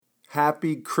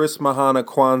Happy Chris Mahana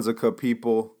Kwanzaa,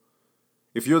 people.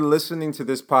 If you're listening to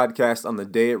this podcast on the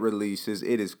day it releases,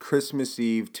 it is Christmas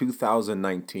Eve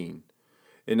 2019.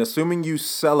 And assuming you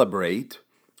celebrate,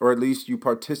 or at least you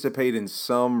participate in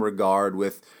some regard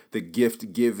with the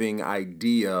gift-giving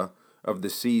idea of the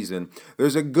season,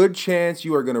 there's a good chance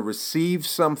you are going to receive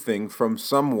something from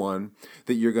someone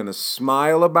that you're going to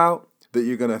smile about, that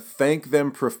you're going to thank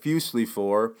them profusely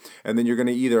for, and then you're going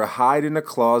to either hide in a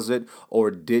closet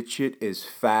or ditch it as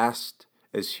fast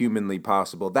as humanly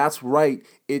possible. That's right,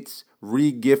 it's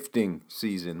regifting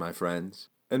season, my friends.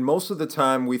 And most of the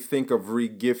time we think of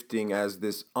regifting as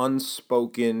this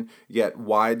unspoken yet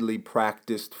widely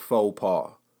practiced faux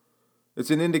pas. It's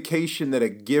an indication that a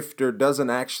gifter doesn't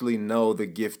actually know the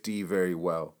giftee very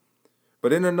well.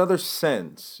 But in another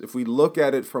sense, if we look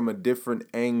at it from a different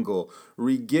angle,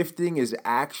 regifting is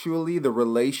actually the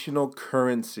relational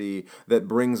currency that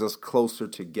brings us closer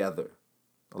together.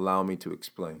 Allow me to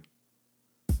explain.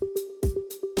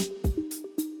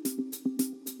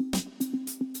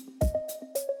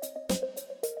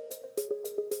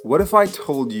 What if I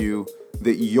told you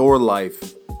that your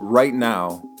life right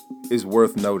now is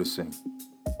worth noticing?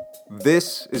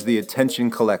 This is the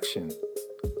Attention Collection.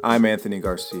 I'm Anthony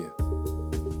Garcia.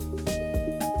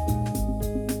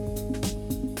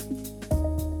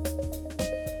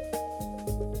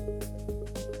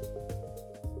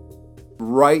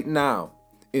 Right now,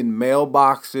 in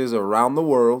mailboxes around the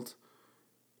world,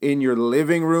 in your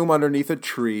living room underneath a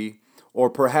tree, or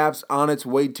perhaps on its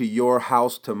way to your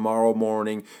house tomorrow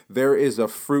morning, there is a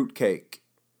fruitcake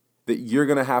that you're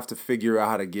going to have to figure out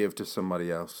how to give to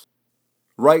somebody else.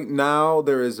 Right now,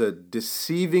 there is a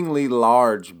deceivingly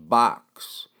large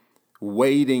box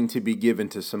waiting to be given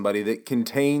to somebody that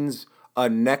contains a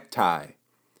necktie.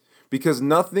 Because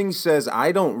nothing says,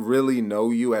 I don't really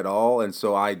know you at all, and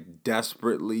so I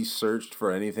desperately searched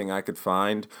for anything I could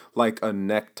find, like a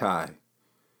necktie.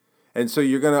 And so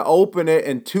you're going to open it,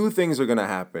 and two things are going to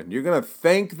happen. You're going to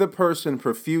thank the person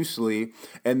profusely,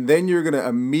 and then you're going to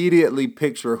immediately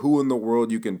picture who in the world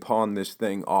you can pawn this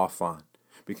thing off on.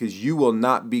 Because you will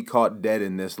not be caught dead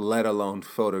in this, let alone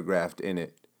photographed in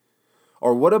it.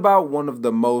 Or what about one of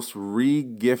the most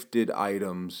re-gifted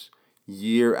items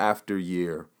year after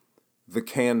year? The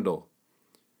candle.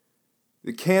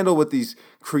 The candle with these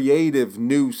creative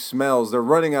new smells. They're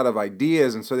running out of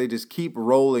ideas, and so they just keep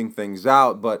rolling things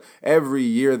out. But every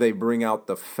year they bring out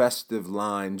the festive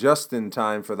line just in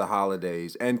time for the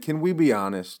holidays. And can we be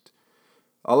honest?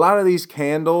 A lot of these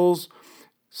candles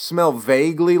smell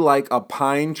vaguely like a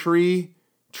pine tree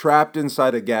trapped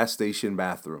inside a gas station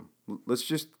bathroom. Let's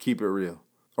just keep it real.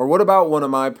 Or what about one of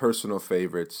my personal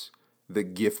favorites, the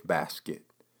gift basket?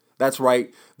 That's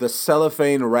right, the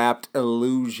cellophane-wrapped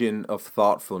illusion of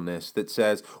thoughtfulness that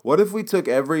says, what if we took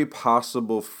every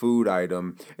possible food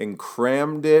item and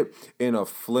crammed it in a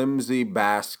flimsy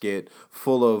basket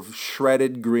full of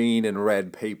shredded green and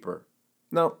red paper?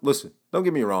 Now, listen, don't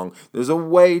get me wrong. There's a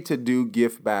way to do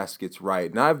gift baskets right,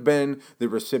 and I've been the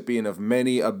recipient of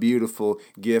many a beautiful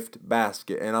gift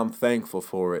basket, and I'm thankful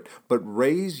for it. But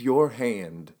raise your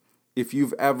hand if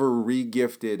you've ever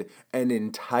regifted an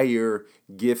entire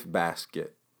gift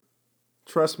basket.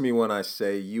 Trust me when I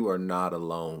say you are not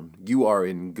alone. You are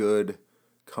in good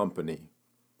company.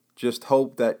 Just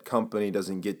hope that company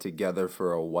doesn't get together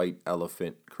for a white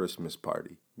elephant Christmas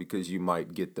party, because you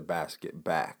might get the basket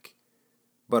back.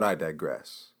 But I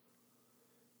digress.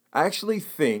 I actually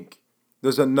think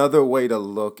there's another way to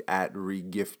look at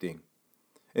regifting.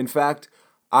 In fact,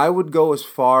 I would go as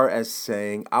far as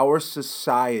saying our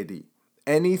society,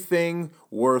 anything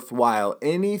worthwhile,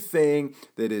 anything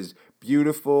that is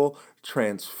beautiful,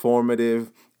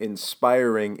 transformative,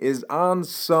 inspiring, is on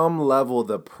some level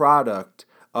the product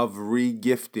of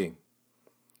regifting.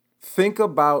 Think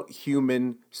about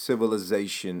human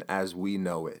civilization as we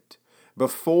know it.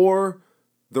 Before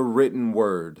the written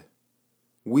word,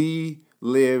 we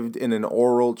lived in an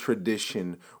oral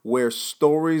tradition where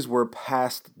stories were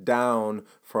passed down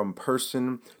from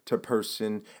person to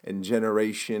person and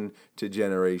generation to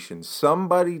generation.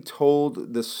 Somebody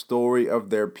told the story of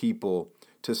their people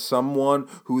to someone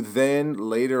who then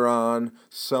later on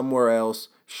somewhere else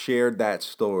shared that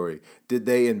story. Did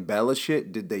they embellish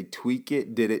it? Did they tweak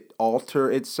it? Did it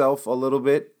alter itself a little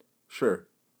bit? Sure.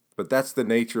 But that's the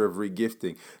nature of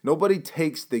regifting. Nobody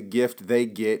takes the gift they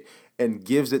get and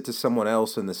gives it to someone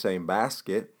else in the same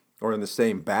basket or in the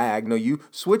same bag. No, you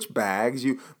switch bags,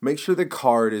 you make sure the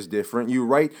card is different, you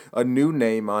write a new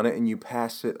name on it, and you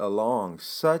pass it along.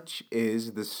 Such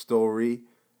is the story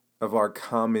of our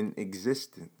common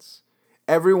existence.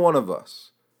 Every one of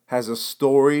us has a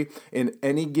story in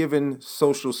any given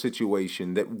social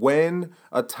situation that when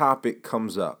a topic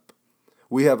comes up,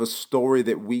 we have a story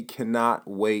that we cannot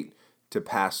wait to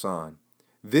pass on.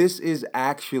 This is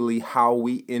actually how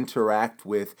we interact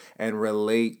with and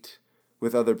relate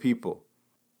with other people.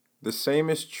 The same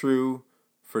is true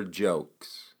for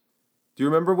jokes. Do you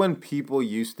remember when people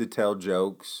used to tell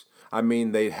jokes? I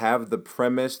mean, they'd have the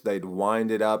premise, they'd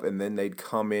wind it up, and then they'd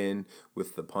come in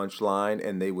with the punchline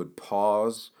and they would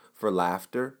pause for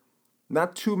laughter.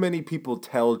 Not too many people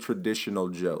tell traditional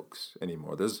jokes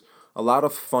anymore. There's a lot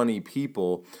of funny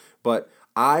people, but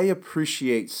I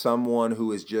appreciate someone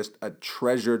who is just a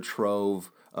treasure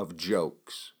trove of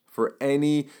jokes. For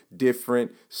any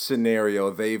different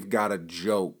scenario, they've got a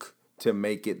joke to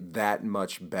make it that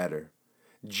much better.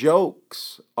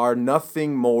 Jokes are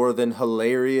nothing more than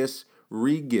hilarious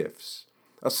regifts.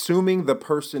 Assuming the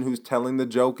person who's telling the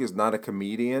joke is not a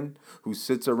comedian who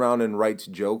sits around and writes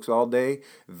jokes all day,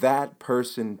 that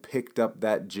person picked up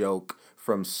that joke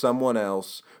from someone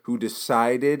else who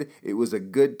decided it was a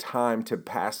good time to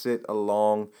pass it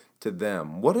along to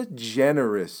them. What a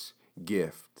generous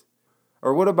gift.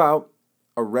 Or what about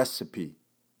a recipe?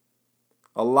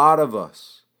 A lot of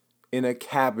us in a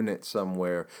cabinet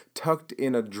somewhere, tucked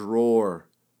in a drawer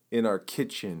in our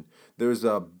kitchen, there's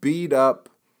a beat up,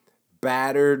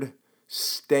 battered,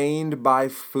 stained by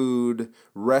food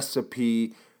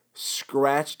recipe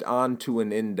scratched onto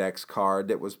an index card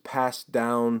that was passed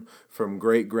down from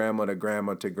great grandma to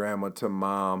grandma to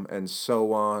mom, and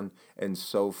so on and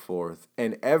so forth.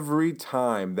 And every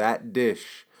time that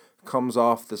dish comes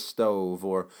off the stove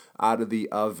or out of the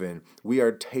oven, we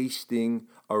are tasting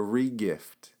a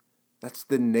regift. That's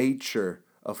the nature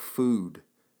of food.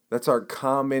 That's our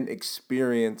common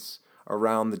experience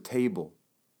around the table.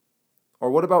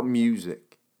 Or what about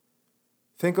music?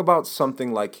 Think about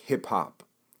something like hip hop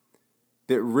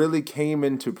that really came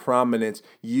into prominence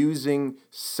using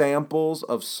samples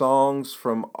of songs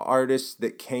from artists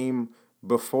that came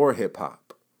before hip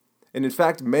hop. And in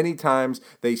fact, many times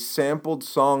they sampled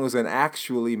songs and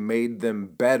actually made them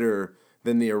better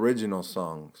than the original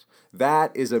songs.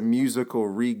 That is a musical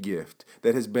regift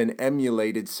that has been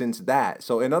emulated since that.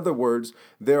 So in other words,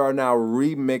 there are now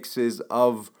remixes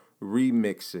of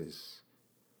remixes.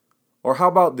 Or how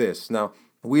about this? Now,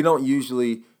 we don't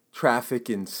usually traffic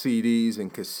in CDs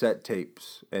and cassette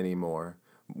tapes anymore.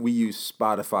 We use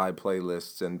Spotify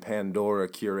playlists and Pandora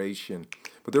curation.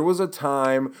 But there was a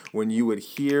time when you would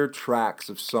hear tracks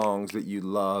of songs that you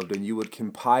loved and you would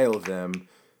compile them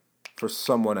for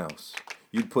someone else.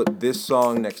 You'd put this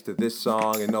song next to this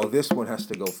song and no, this one has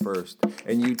to go first.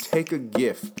 And you take a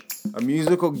gift, a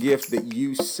musical gift that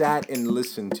you sat and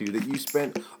listened to, that you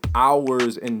spent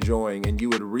hours enjoying, and you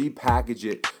would repackage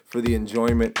it for the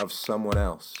enjoyment of someone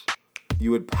else.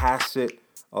 You would pass it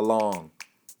along.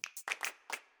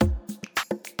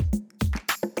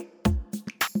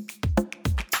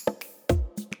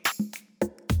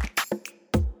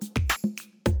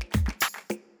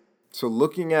 So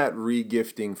looking at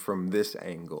regifting from this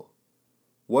angle,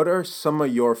 what are some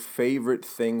of your favorite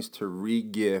things to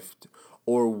regift,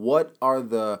 or what are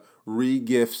the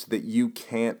regifts that you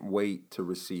can't wait to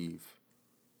receive?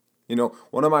 You know,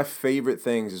 one of my favorite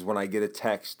things is when I get a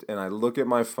text and I look at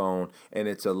my phone and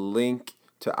it's a link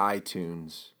to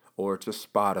iTunes or to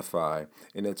Spotify,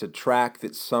 and it's a track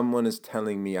that someone is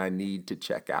telling me I need to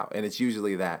check out. And it's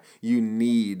usually that you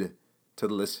need to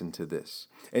listen to this.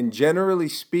 And generally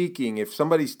speaking, if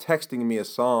somebody's texting me a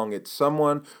song, it's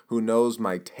someone who knows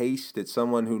my taste. It's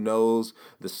someone who knows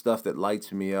the stuff that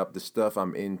lights me up, the stuff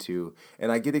I'm into.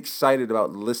 And I get excited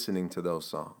about listening to those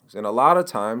songs. And a lot of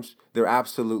times, they're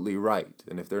absolutely right.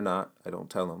 And if they're not, I don't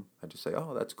tell them. I just say,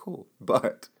 oh, that's cool.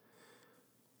 But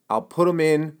I'll put them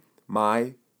in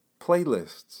my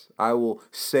playlists. I will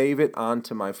save it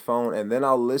onto my phone and then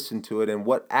I'll listen to it. And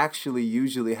what actually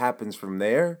usually happens from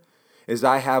there is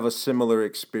I have a similar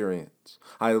experience.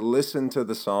 I listen to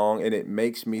the song and it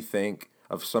makes me think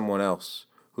of someone else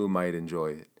who might enjoy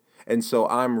it. And so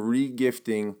I'm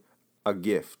regifting a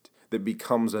gift that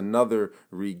becomes another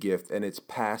regift, and it's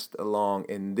passed along.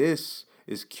 And this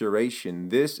is curation.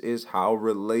 This is how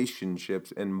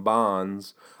relationships and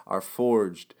bonds are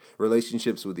forged.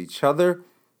 Relationships with each other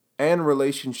and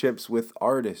relationships with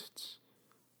artists.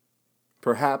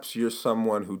 Perhaps you're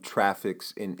someone who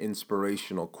traffics in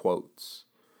inspirational quotes.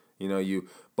 You know, you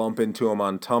bump into them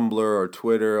on Tumblr or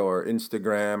Twitter or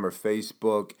Instagram or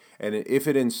Facebook, and if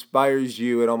it inspires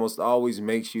you, it almost always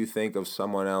makes you think of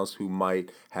someone else who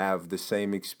might have the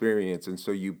same experience, and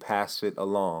so you pass it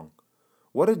along.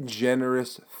 What a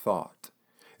generous thought.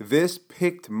 This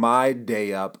picked my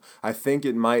day up. I think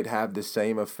it might have the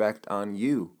same effect on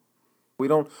you. We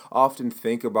don't often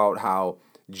think about how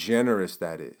generous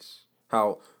that is,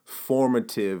 how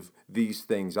formative these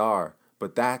things are,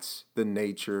 but that's the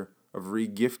nature of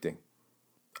regifting.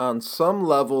 On some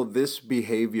level, this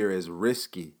behavior is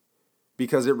risky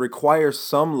because it requires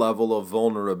some level of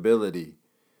vulnerability.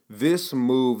 This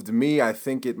moved me. I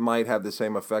think it might have the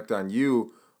same effect on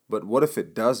you, but what if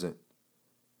it doesn't?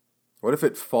 What if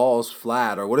it falls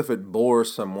flat? Or what if it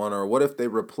bores someone? Or what if they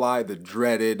reply the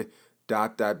dreaded ...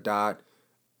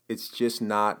 It's just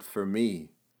not for me.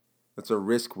 That's a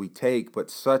risk we take,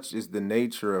 but such is the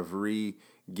nature of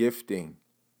regifting.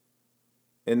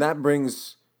 And that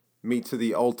brings me to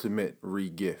the ultimate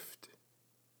regift.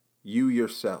 You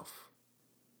yourself.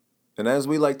 And as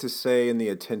we like to say in the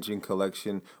Attention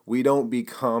Collection, we don't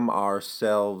become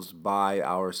ourselves by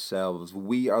ourselves.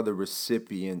 We are the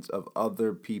recipients of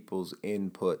other people's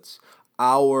inputs.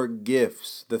 Our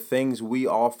gifts, the things we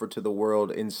offer to the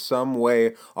world, in some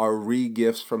way are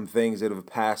regifts from things that have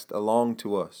passed along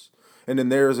to us. And then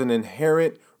there is an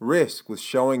inherent risk with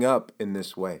showing up in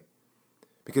this way.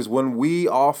 Because when we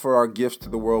offer our gifts to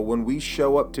the world, when we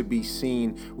show up to be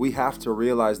seen, we have to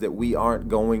realize that we aren't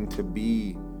going to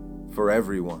be for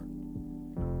everyone.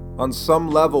 On some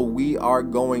level, we are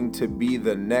going to be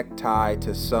the necktie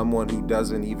to someone who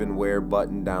doesn't even wear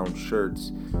button-down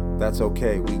shirts. That's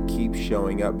okay. We keep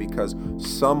showing up because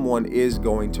someone is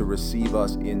going to receive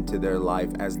us into their life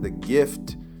as the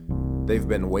gift they've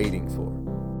been waiting for.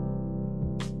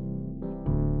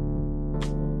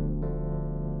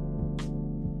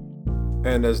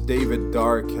 And as David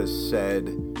Dark has said,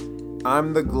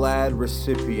 I'm the glad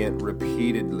recipient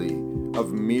repeatedly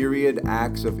of myriad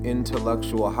acts of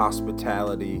intellectual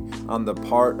hospitality on the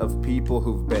part of people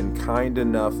who've been kind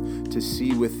enough to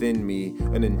see within me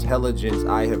an intelligence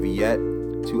I have yet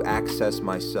to access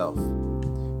myself.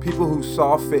 People who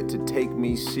saw fit to take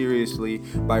me seriously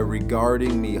by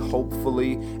regarding me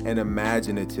hopefully and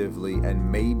imaginatively,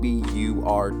 and maybe you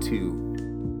are too.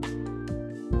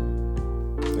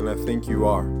 And I think you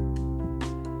are.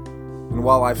 And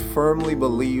while I firmly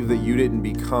believe that you didn't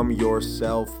become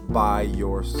yourself by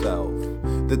yourself,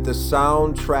 that the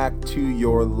soundtrack to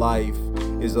your life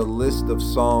is a list of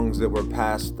songs that were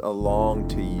passed along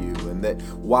to you, and that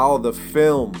while the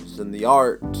films and the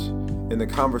art and the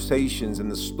conversations and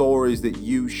the stories that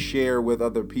you share with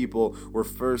other people were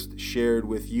first shared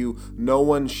with you, no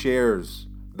one shares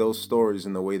those stories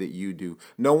in the way that you do.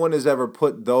 No one has ever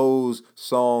put those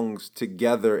songs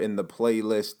together in the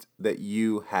playlist that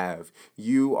you have.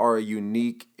 You are a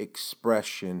unique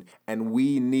expression, and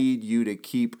we need you to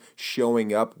keep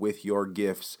showing up with your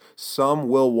gifts. Some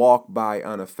will walk by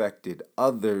unaffected.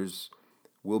 Others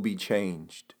will be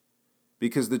changed.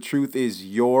 Because the truth is,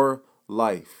 your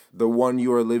life, the one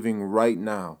you are living right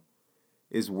now,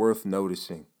 is worth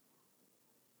noticing.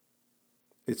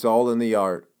 It's all in the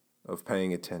art of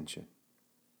paying attention.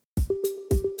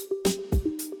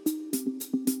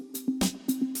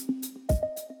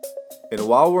 And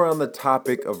while we're on the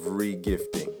topic of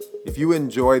regifting, if you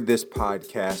enjoyed this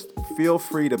podcast, feel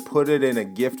free to put it in a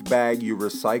gift bag you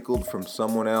recycled from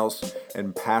someone else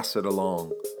and pass it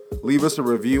along. Leave us a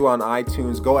review on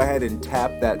iTunes. Go ahead and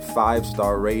tap that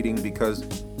 5-star rating because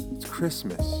it's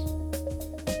Christmas.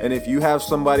 And if you have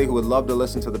somebody who would love to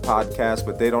listen to the podcast,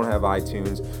 but they don't have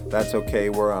iTunes, that's okay.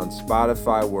 We're on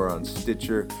Spotify, we're on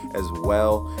Stitcher as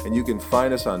well. And you can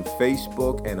find us on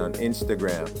Facebook and on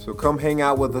Instagram. So come hang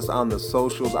out with us on the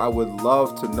socials. I would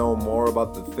love to know more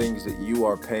about the things that you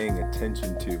are paying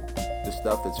attention to, the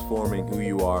stuff that's forming who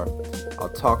you are. I'll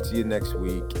talk to you next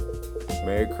week.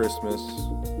 Merry Christmas,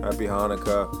 Happy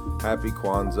Hanukkah, Happy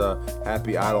Kwanzaa,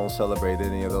 Happy I don't celebrate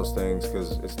any of those things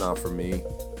because it's not for me.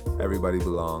 Everybody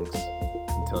belongs.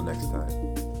 Until next time.